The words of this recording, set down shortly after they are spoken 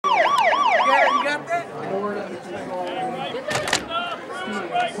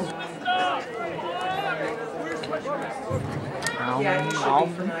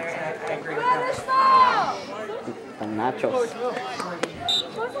pretty familiar. I agree with that. The nachos.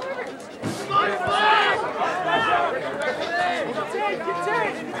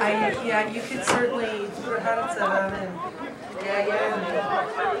 Yeah, you could certainly put it on its own and yeah.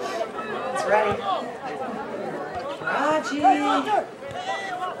 It's ready. Raji!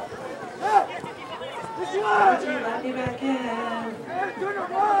 Raji, let me back in.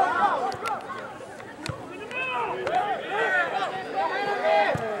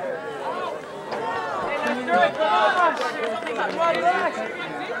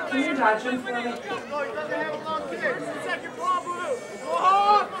 Can you dodge him for me?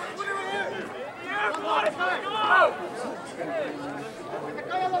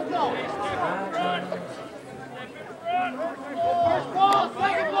 First ball,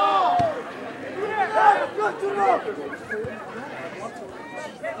 second ball! Good to know!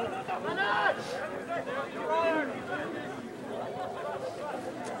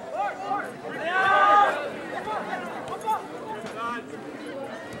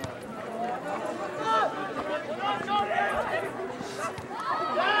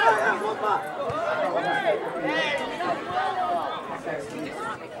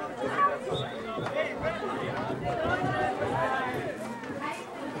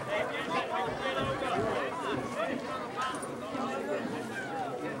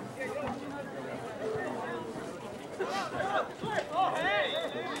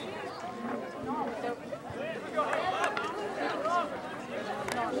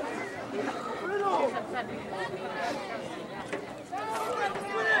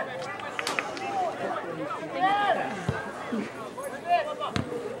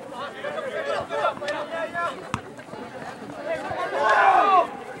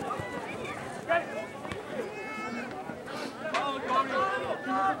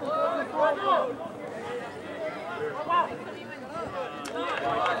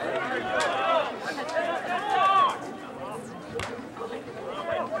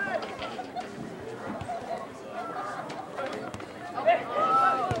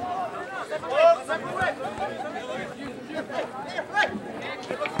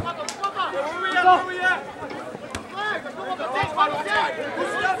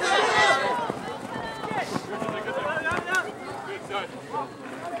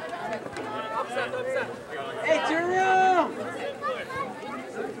 Hey, Jerome!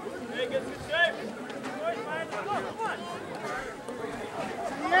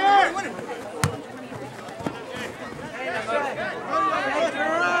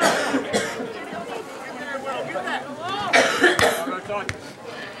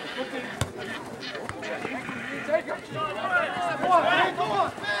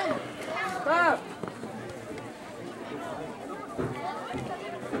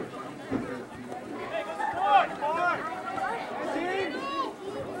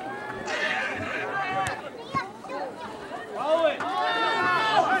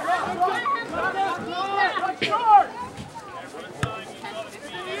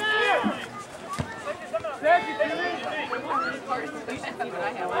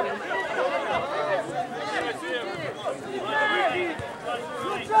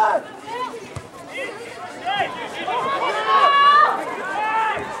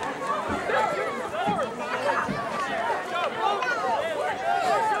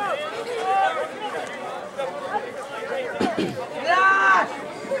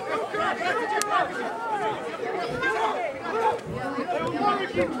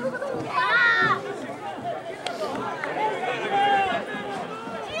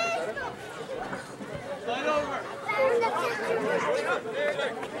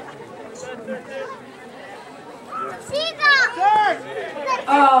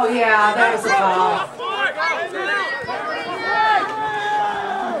 Oh yeah, that was a foul.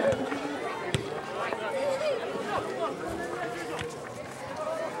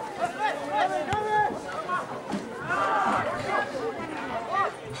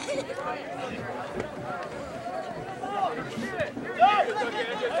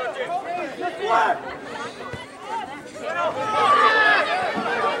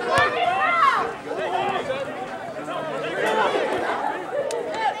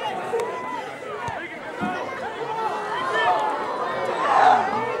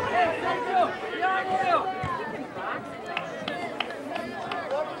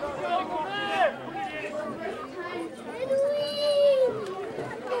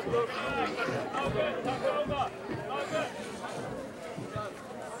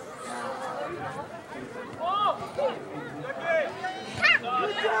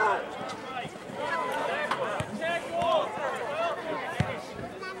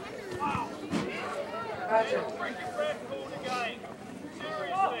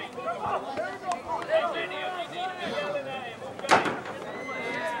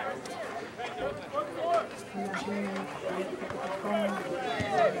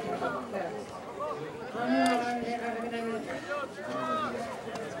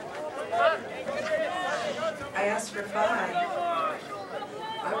 extra 5.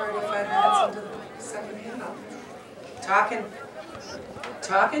 I'm already 5 minutes into the second half.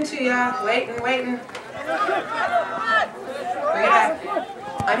 Talking to ya. Waiting. Bring it back.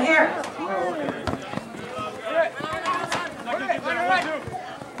 I'm here.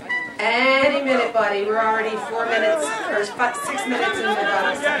 Any minute, buddy. We're already 4 minutes, or 6 minutes into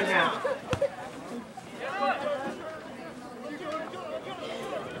the second half.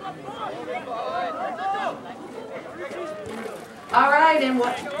 All right, and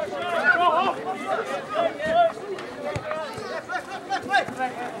what?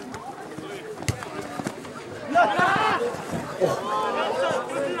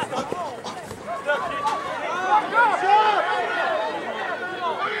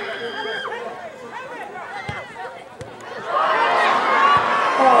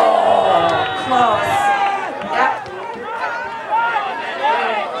 Close. Yep.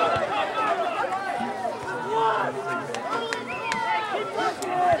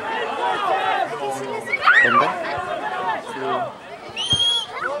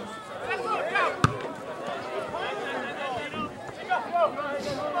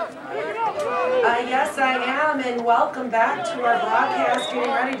 Yes, I am, and welcome back to our broadcast.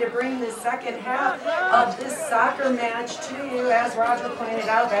 Getting ready to bring the second half of this soccer match to you. As Roger pointed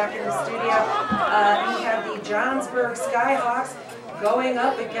out back in the studio, we have the Johnsburg Skyhawks going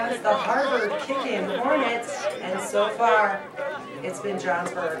up against the Harvard Kicking Hornets, and so far it's been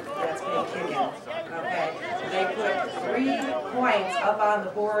Johnsburg that's been kicking. Okay, they put 3 points up on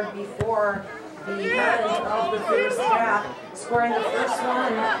the board before the end of the first half, scoring the first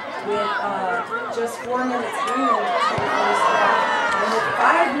one with just 4 minutes remaining to the first half. And with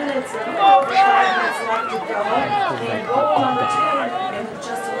 5 minutes and over 5 minutes left to go, came goal number 2, and with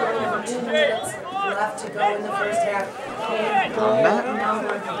just a little over 2 minutes left to go in the first half, came goal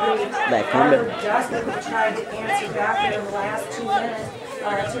number 3. Harvard desperately tried to answer back in the last 2 minutes.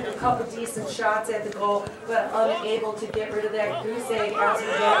 Took a couple decent shots at the goal, but unable to get rid of that goose egg as we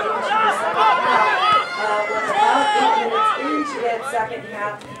get into the second half. We're about 8 minutes into that second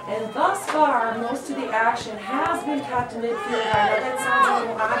half, and thus far, most of the action has been kept in midfield. I know that sounds a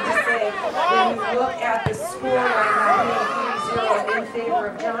little odd to say when you look at the score right now being 3-0 in favor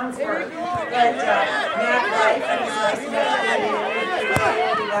of Johnsburg, but Matt Wright, who's nice enough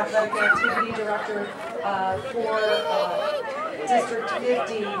to be the athletic activity director for District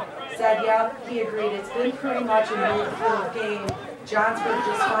 50, said, yeah, he agreed. It's been pretty much a midfield game. Johnsburg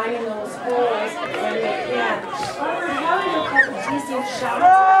just finding those holes when they can. Harvard having a couple decent shots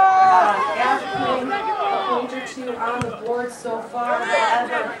after putting a point or 2 on the board so far.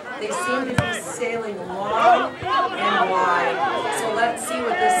 However, they seem to be sailing long and wide. So let's see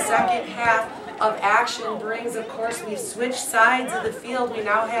what this second half of action brings. Of course, we've switched sides of the field. We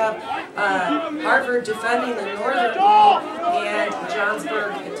now have Harvard defending the northern goal and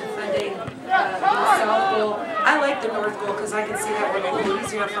Johnsburg defending the south goal. I like the north goal because I can see that one a little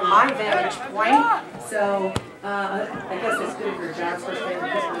easier from my vantage point. So I guess it's good for Johnsburg fan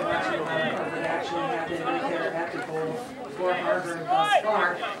because we're watching a lot of Harvard action happen right there at the goal for Harvard thus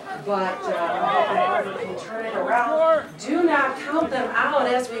far. But I'm hoping Harvard can turn it around. Do not count them out.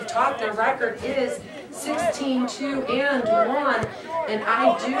 As we've talked, their record is 16-2-1, and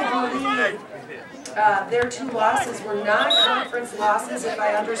I do believe their 2 losses were non-conference losses, if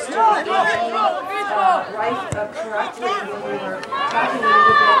I understood right correctly when we were talking a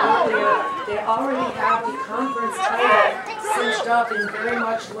little bit earlier. They already have the conference title cinched up and very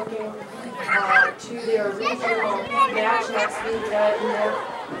much looking to their regional match next week in their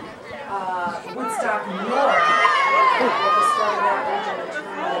Woodstock North at the start of that regional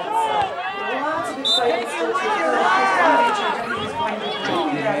tournament. So lots of excitement still to occur. Is going to do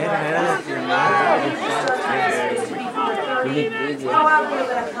that right now. Oh, I'll give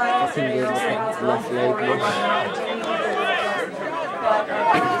it a cut. But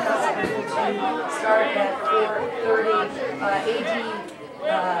it does scheduled to start at 4:30. AD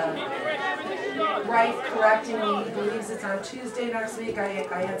Wright correcting me, believes it's on Tuesday next week. I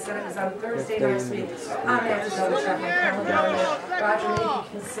had said it was on Thursday next week. I'm going to have to double check my calendar on that. Roger, maybe you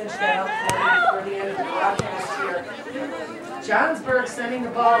can cinch that up for me before the end of the broadcast here. Johnsburg sending the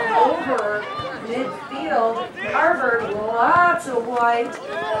ball over midfield. Harvard, lots of white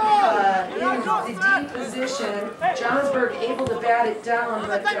in the deep position. Johnsburg able to bat it down,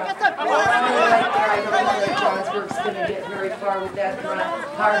 but I don't know that Johnsburg's going to get very far with that throw.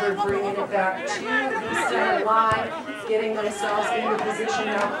 Harvard bringing it back to the center line, getting themselves into position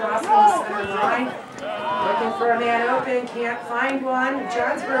now, crossing the center line. Looking for a man open, can't find one.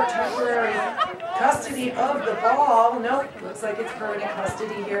 Johnsburg temporary custody of the ball. Nope, looks like it's permanent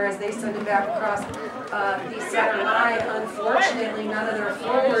custody here as they send it back across the center line. Unfortunately, none of their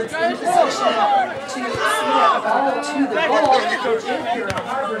forwards in position to see that ball to the goal. If you're a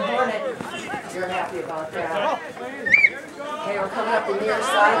Harvard Hornet, you're happy about that. Okay, we're coming up the near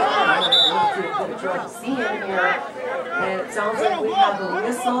side. We'll do a bit of trouble seeing here. And it sounds like we have a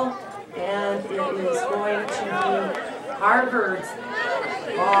whistle, and it is going to be Harvard's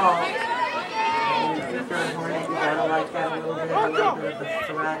ball. And if you're a Hornet, you gotta like that a little bit of a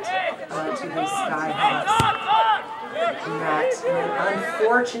threat to these Skyhawks. And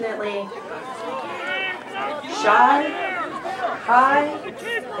unfortunately, shy, high,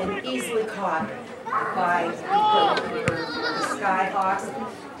 and easily caught by the Skyhawks.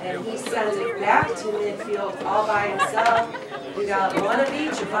 And he sends it back to midfield all by himself. We got one of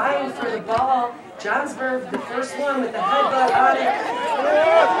each vying for the ball. Johnsburg, the first one with the headbutt on it.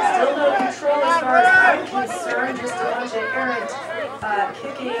 Still no control as far as I'm concerned. Just a bunch of errant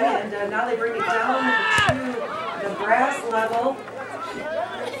kicking, and now they bring it down to the brass level.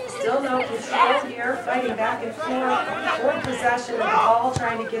 Still no control here, fighting back and forth for possession of the ball,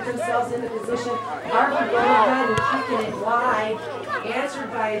 trying to get themselves into position. Harvard going ahead and kicking it wide, answered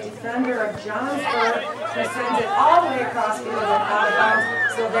by a defender of Johnsburg, who sends it all the way across field and out of bounds.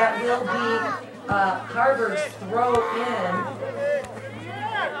 So that will be Harvard's throw in.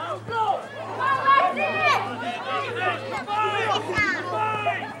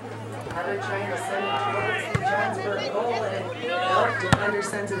 Harvard trying to send it towards the Johnsburg goal, and the defender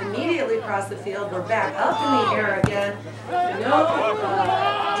sends it immediately across the field. We're back up in the air again. No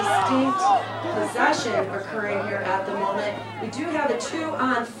distinct possession occurring here at the moment. We do have a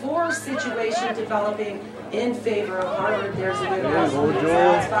 2-on-4 situation developing in favor of Harvard. There's a good pass.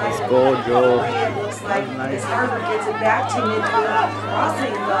 Let's go, Joe. It looks like as Harvard gets it back to midfield,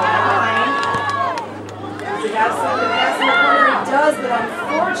 crossing the line. Does it have something to pass in the corner? It does, but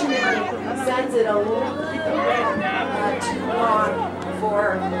unfortunately sends it a little bit too long for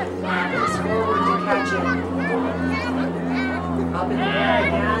his forward to catch it. Up in the air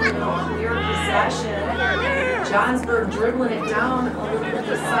again, no clear possession. Johnsburg dribbling it down a little bit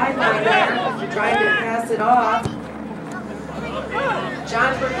the sideline there, trying to pass it off.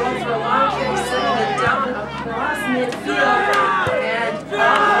 Johnsburg going for a long kick, sending it down across midfield, and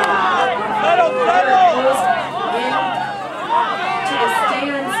goes into the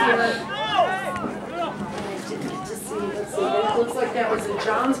stands here. Let's see, it looks like that was a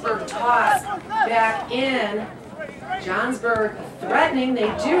Johnsburg toss back in. Johnsburg threatening. They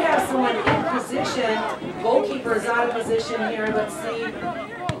do have someone in position. Goalkeeper is out of position here. Let's see.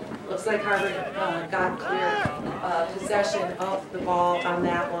 Looks like Harvard got clear possession of the ball on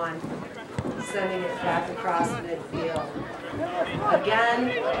that one, sending it back across midfield.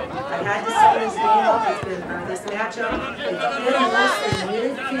 Again, I had to see this game up. It's been this matchup. It's been mostly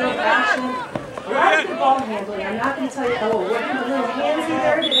midfield action. A lot of good ball handling. I'm not going to tell you. Oh, what a little handsy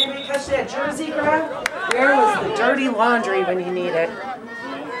there. Did anybody catch that jersey grab? Where was the dirty laundry when you need it?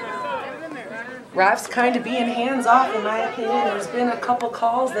 Refs kind of being hands off, in my opinion. There's been a couple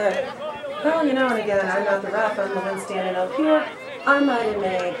calls that, well, you know, and again, I'm not the ref. I'm the one standing up here. I might have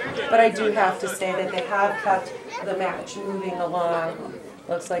made, but I do have to say that they have kept the match moving along.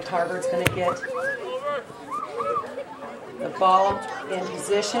 Looks like Harvard's going to get the ball in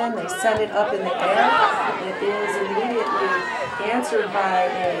position. They send it up in the air. It is immediately answered by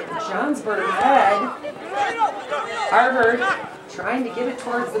a Johnsburg head. Harvard trying to get it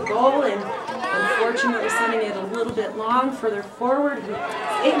towards the goal, and unfortunately sending it a little bit long for their forward, who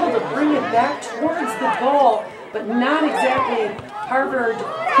is able to bring it back towards the goal, but not exactly Harvard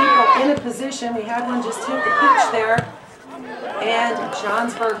people in a position. We had one just hit the pitch there. And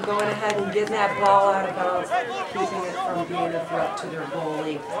Johnsburg going ahead and getting that ball out of bounds, keeping it from being a threat to their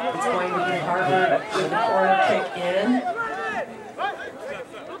goalie. It's going to be Harvard with a corner kick in.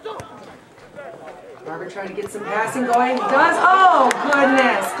 Harvard trying to get some passing going. Does. Oh,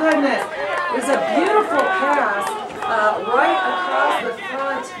 goodness, goodness. There's a beautiful pass right across the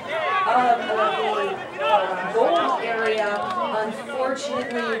front of the goal area.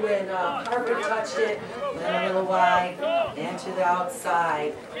 Unfortunately, when Harvard touched it, went a little wide and to the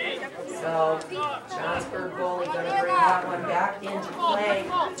outside. So Johnsburg goalie going to bring that one back into play.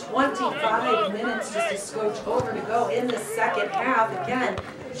 25 minutes, just a scotch over to go in the second half. Again,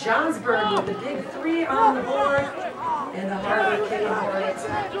 Johnsburg with the big 3 on the board, and the Harvard King Hornets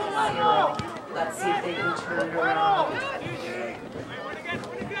 0. Let's see if they can turn it around.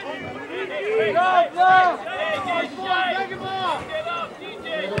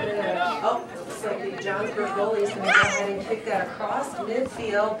 Oh, looks like the Johnsburg goalie is going to go ahead and kick that across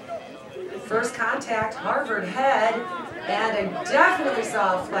midfield. First contact, Harvard head, and I definitely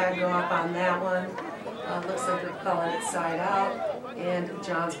saw a flag go up on that one. Looks like they're calling it side out, and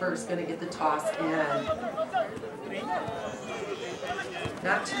Johnsburg's going to get the toss in.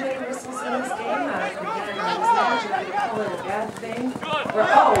 Not too many whistles in this game. Again, I was never going to call it a bad thing. Or,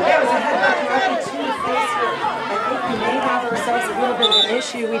 oh, that was a headbutt directly to the face here. I think we may have ourselves a little bit of an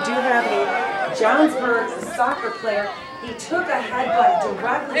issue. We do have a Johnsburg soccer player. He took a headbutt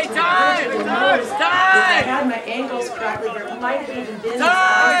directly to the bridge of the nose. If I had my angles correctly, there might have even been this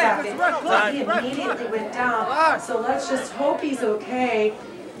eye socket, but he immediately went down. So let's just hope he's okay.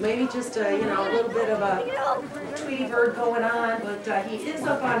 Maybe just a, you know, a little bit of a Tweety bird going on, but he is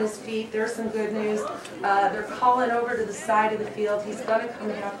up on his feet. There's some good news. They're calling over to the side of the field. He's going to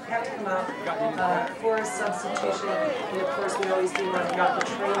have to come out for a substitution. And of course, we always do want to get the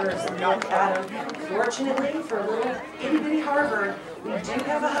trainers and look at him. Fortunately, for little itty-bitty Harvard, we do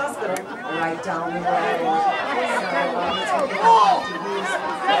have a hospital right down the road. So it's going to use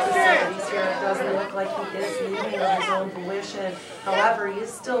facilities here. It doesn't look like he is leaving of his own volition. However, he is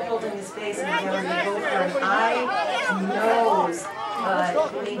still holding his face, and again, I'm going to go for an eye, nose,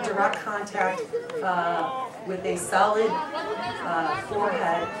 need direct contact with a solid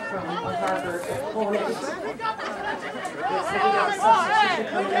forehead from a Harvard opponent. Looks like we got a substitution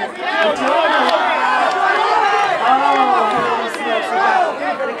coming in. Oh, holy smokes, we got a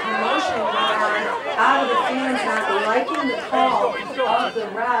little bit of commotion going on out of the fans not liking the call of the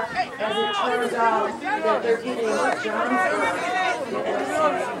ref, as it turns out that they're giving Johnsburg.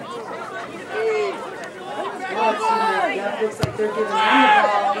 That looks like they're giving him the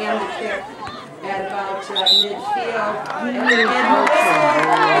ball and the kick at about midfield. And they're getting the whistle.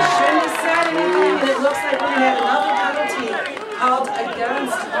 I shouldn't have said anything, and it looks like we're going to have another penalty called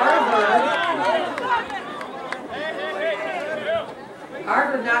against Harvard.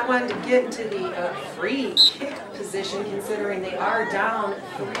 Harvard not wanting to get into the free kick position, considering they are down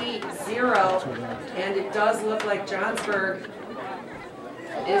 3-0, and it does look like Johnsburg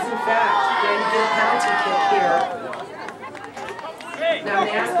is in fact going to get a penalty kick here. Now I'm going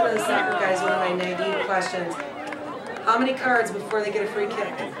to ask one of the soccer guys one of my naive questions. How many cards before they get a free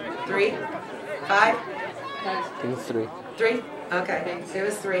kick? 3? 5? I think 3. 3? Okay, it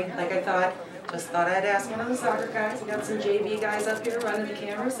was 3, like I thought. Just thought I'd ask one of the soccer guys. We got some JV guys up here running the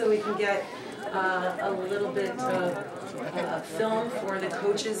camera so we can get a little bit of film for the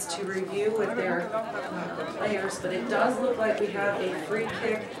coaches to review with their players. But it does look like we have a free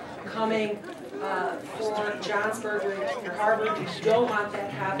kick coming for Johnsburg with Harvard. You don't want that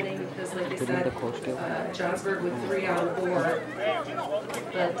happening because, like I said, Johnsburg with 3 on the board.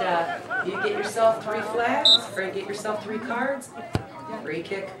 But you get yourself 3 flags, or you get yourself 3 cards. Free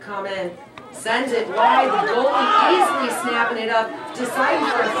kick coming. Sends it wide, the goalie easily snapping it up, deciding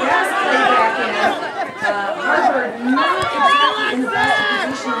for a fast play back in. Harvard not exactly in the best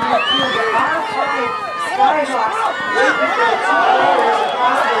position in the field. There are 5 Skyhawks right with the 2 players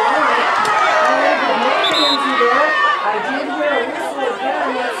across the line. And no handsy there. I did hear a whistle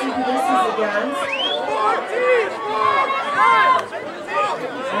again. Let's see who this is against.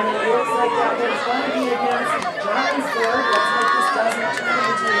 And it looks like that one's going to be against Johnsburg. Let's hope this doesn't turn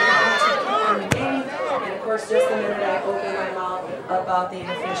into a game. And of course, just the minute I open my mouth about the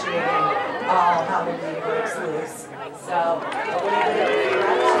officiating, all hallelujah breaks loose. So a little bit of a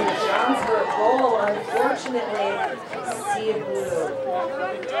threat to the Johnsburg goal. Unfortunately, sea of blue.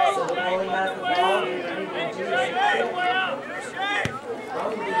 So the goalie has the ball. He can do this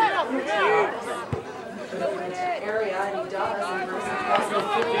from the area, and he does. And brings it across the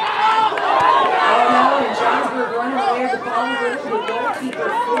field. Oh no! And Johnsburg running away with the ball. The goalkeeper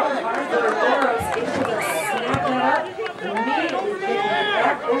for Harvard Boros able to snap that up, immediately kicking it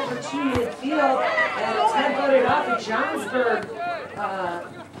back over to midfield, and it's head-butted off a Johnsburg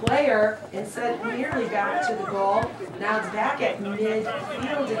player and sent nearly back to the goal. Now it's back at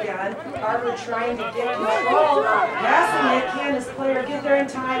midfield again. Harvard trying to get control, passing it. Can this player get there in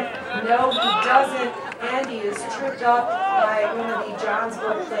time? No, he doesn't. And he is tripped up by one of the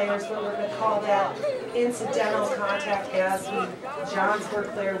Johnsburg players, but we're going to call that incidental contact, as the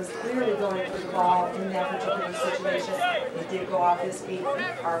Johnsburg player was clearly going for the ball in that particular situation. It did go off his feet.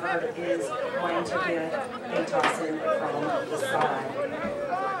 Harvard is going to get a toss in from the side.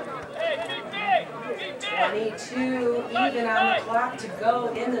 22 even on the clock to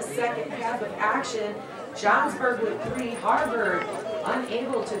go in the second half of action. Johnsburg with 3, Harvard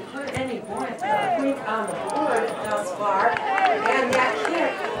unable to put any point on the board thus far. And that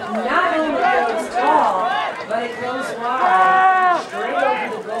kick not only goes tall, but it goes wide, straight over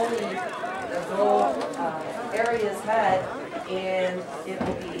the goal area's head. and it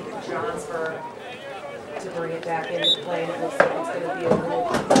will be Johnsburg to bring it back into play. It looks like it's going to be a little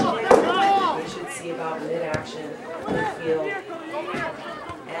kick. We should see about mid-action midfield.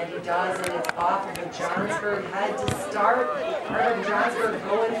 And he does, and it's off of a Johnsburg head to start. Harvard Johnsburg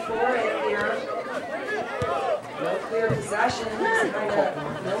going for it here. No clear possession. He's kind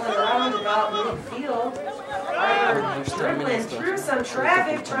of milling around about midfield. Harvard dribbling through some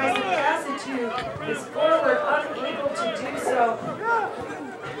traffic, tries to pass it to his forward, unable to do so.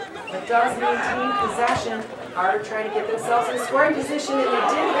 But does maintain possession. Harvard trying to get themselves in scoring position, and they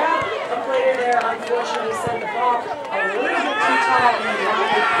did have a player there, unfortunately sent the ball a little bit too tall and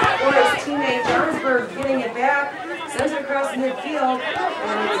wide for his teammate. Johnsburg getting it back, sends it across midfield,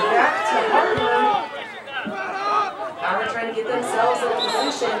 and it's back to Harvard. Harvard trying to get themselves in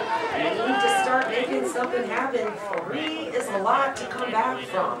position. They need to start making something happen. 3 is a lot to come back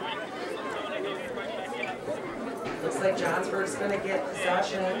from. Looks like Johnsburg's going to get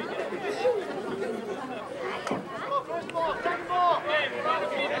possession.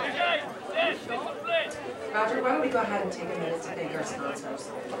 Roger, why don't we go ahead and take a minute to thank our sponsors?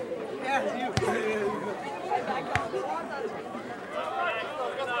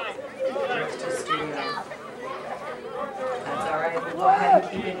 That's all right. We'll go ahead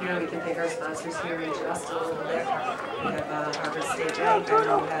and keep it here. We can thank our sponsors here in just a little bit. We have Harvard State Bank. I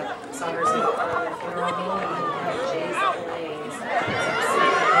know we have Summers Funeral Home, and we have Jay's Lanes. So we'll see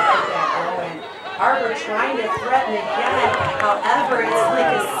if we can get that going. Harvard trying to threaten again. However, it's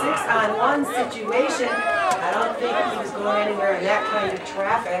like a 6-on-1 situation. I don't think he was going anywhere in that kind of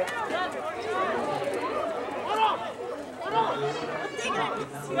traffic.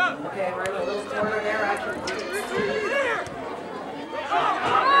 Okay, we're in a little corner there. I can see.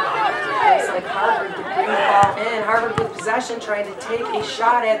 Looks like Harvard to bring the ball in. Harvard with possession, trying to take a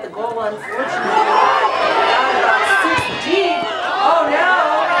shot at the goal. Unfortunately, down about 6